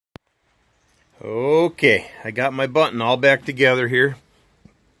Okay, I got my button all back together here.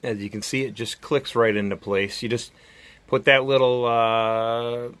 As you can see, it just clicks right into place. You just put that little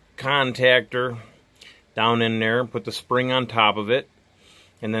contactor down in there, put the spring on top of it,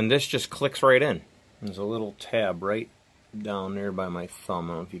 and then this just clicks right in. There's a little tab right down there by my thumb.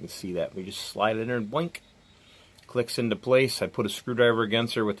 I don't know if you can see that. We just slide it in and blink. Clicks into place. I put a screwdriver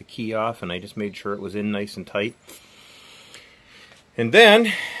against her with the key off, and I just made sure it was in nice and tight. And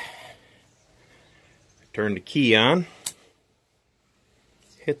then turn the key on,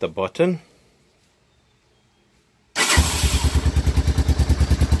 hit the button,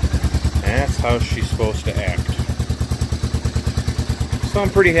 that's how she's supposed to act. So I'm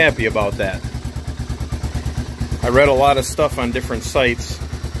pretty happy about that. I read a lot of stuff on different sites.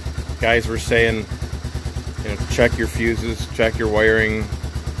 Guys were saying, you know, check your fuses, check your wiring,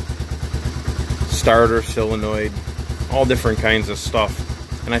 starter, solenoid, all different kinds of stuff.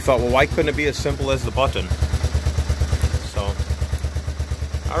 And I thought, well, why couldn't it be as simple as the button? So,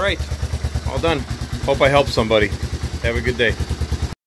 all right, all done. Hope I helped somebody. Have a good day.